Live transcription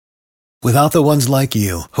Without the ones like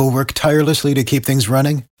you, who work tirelessly to keep things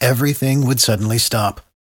running, everything would suddenly stop.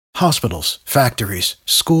 Hospitals, factories,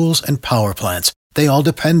 schools, and power plants, they all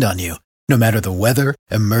depend on you. No matter the weather,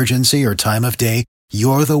 emergency, or time of day,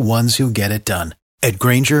 you're the ones who get it done. At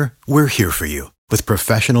Grainger, we're here for you with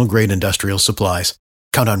professional-grade industrial supplies.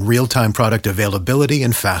 Count on real-time product availability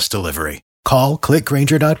and fast delivery. Call, click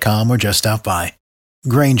Grainger.com, or just stop by.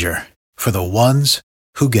 Grainger, for the ones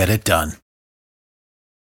who get it done.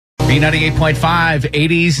 B98.5,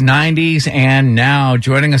 80s, 90s, and now.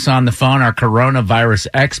 Joining us on the phone, our coronavirus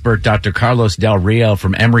expert, Dr. Carlos Del Rio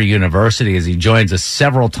from Emory University, as he joins us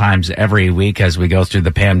several times every week as we go through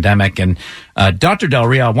the pandemic. And Dr. Del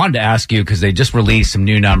Rio, I wanted to ask you, because they just released some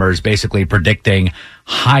new numbers basically predicting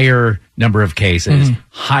higher number of cases,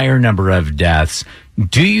 higher number of deaths.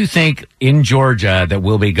 Do you think in Georgia that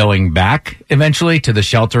we'll be going back eventually to the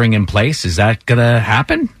sheltering in place? Is that going to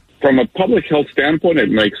happen? From a public health standpoint,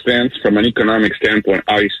 it makes sense. From an economic standpoint,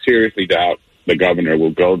 I seriously doubt the governor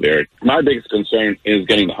will go there. My biggest concern is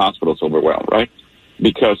getting the hospitals overwhelmed, right?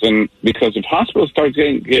 Because if hospitals start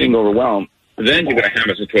getting overwhelmed, then you're going to have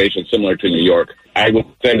a situation similar to New York. I would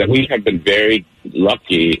say that we have been very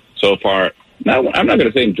lucky so far. Now, I'm not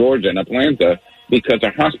going to say in Georgia and Atlanta, because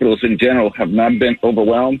our hospitals in general have not been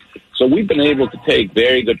overwhelmed. So we've been able to take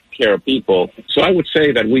very good care of people. So I would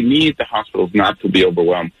say that we need the hospitals not to be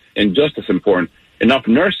overwhelmed. And just as important, enough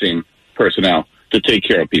nursing personnel to take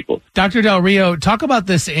care of people. Dr. Del Rio, talk about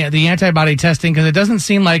this, the antibody testing, because it doesn't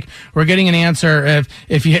seem like we're getting an answer.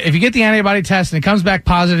 If you get the antibody test and it comes back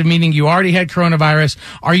positive, meaning you already had coronavirus,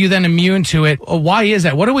 are you then immune to it? Why is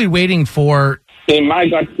that? What are we waiting for? In my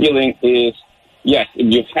gut feeling is, yes,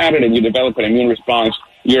 if you've had it and you develop an immune response,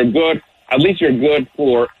 you're good. At least you're good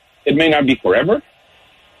for, it may not be forever,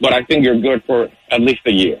 but I think you're good for at least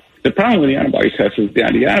a year. The problem with the antibody test is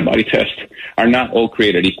that the antibody tests are not all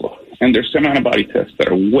created equal. And there's some antibody tests that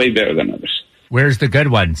are way better than others. Where's the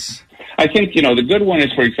good ones? I think, the good one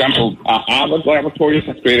is, for example, Abbott Laboratories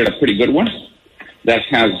has created a pretty good one that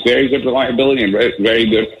has very good reliability and very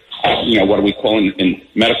good, what we call in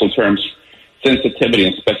medical terms, sensitivity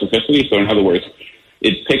and specificity. So in other words,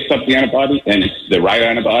 it picks up the antibody and it's the right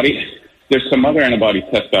antibody. There's some other antibody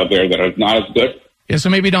tests out there that are not as good. Yeah, so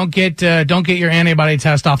maybe don't get your antibody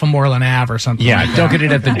test off of Moreland Ave or something. Yeah, like don't get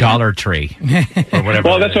it at the Dollar Tree or whatever.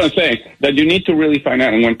 Well, that's what I'm saying. That you need to really find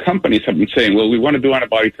out. And when companies have been saying, well, we want to do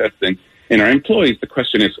antibody testing in our employees, the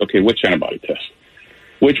question is, okay, which antibody test?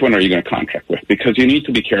 Which one are you going to contract with? Because you need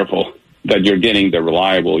to be careful that you're getting the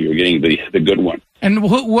reliable, you're getting the good one. And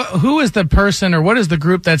who is the person or what is the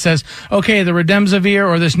group that says, okay, the Remdesivir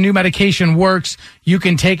or this new medication works, you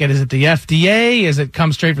can take it? Is it the FDA? Is it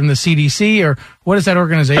come straight from the CDC? Or what is that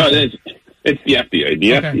organization? No, it's the FDA.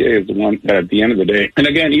 The FDA is the one that at the end of the day, and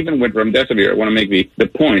again, even with Remdesivir, I want to make the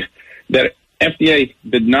point that FDA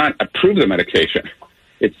did not approve the medication.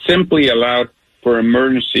 It simply allowed for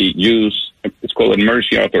emergency use. It's called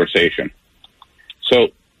emergency authorization. So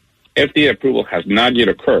FDA approval has not yet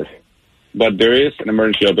occurred, but there is an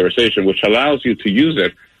emergency authorization which allows you to use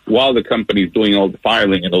it while the company is doing all the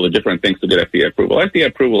filing and all the different things to get FDA approval. FDA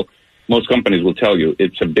approval, most companies will tell you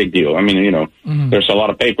it's a big deal. I mean, there's a lot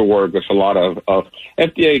of paperwork. There's a lot of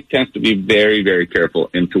FDA tends to be very, very careful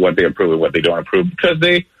into what they approve and what they don't approve because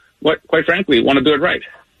they, quite frankly, want to do it right.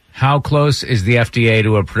 How close is the FDA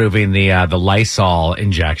to approving the Lysol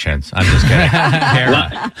injections? I'm just kidding.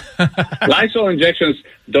 Lysol injections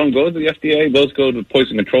don't go to the FDA. Those go to the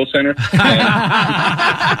Poison Control Center.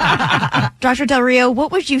 Dr. Del Rio,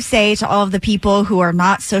 what would you say to all of the people who are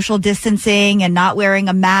not social distancing and not wearing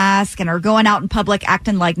a mask and are going out in public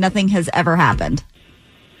acting like nothing has ever happened?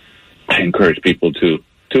 I encourage people to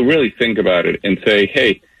really think about it and say,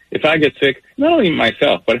 hey, if I get sick, not only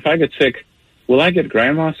myself, but if I get sick, will I get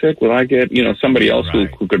grandma sick? Will I get, somebody else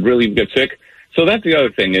who could really get sick? So that's the other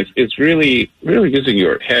thing is it's really, really using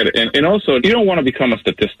your head. And also, you don't want to become a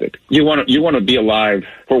statistic. You want to be alive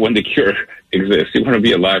for when the cure exists. You want to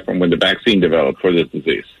be alive from when the vaccine developed for this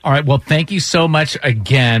disease. All right. Well, thank you so much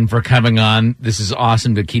again for coming on. This is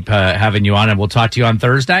awesome to keep having you on, and we'll talk to you on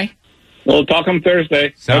Thursday. We'll talk on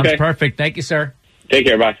Thursday. Sounds okay. Perfect. Thank you, sir. Take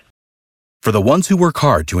care. Bye. For the ones who work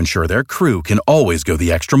hard to ensure their crew can always go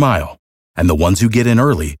the extra mile, and the ones who get in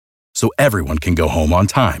early so everyone can go home on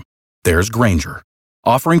time, there's Grainger,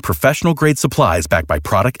 offering professional-grade supplies backed by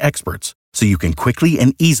product experts so you can quickly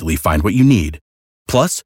and easily find what you need.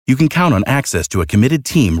 Plus, you can count on access to a committed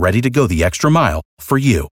team ready to go the extra mile for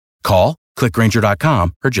you. Call, click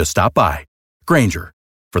Grainger.com, or just stop by. Grainger,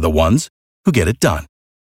 for the ones who get it done.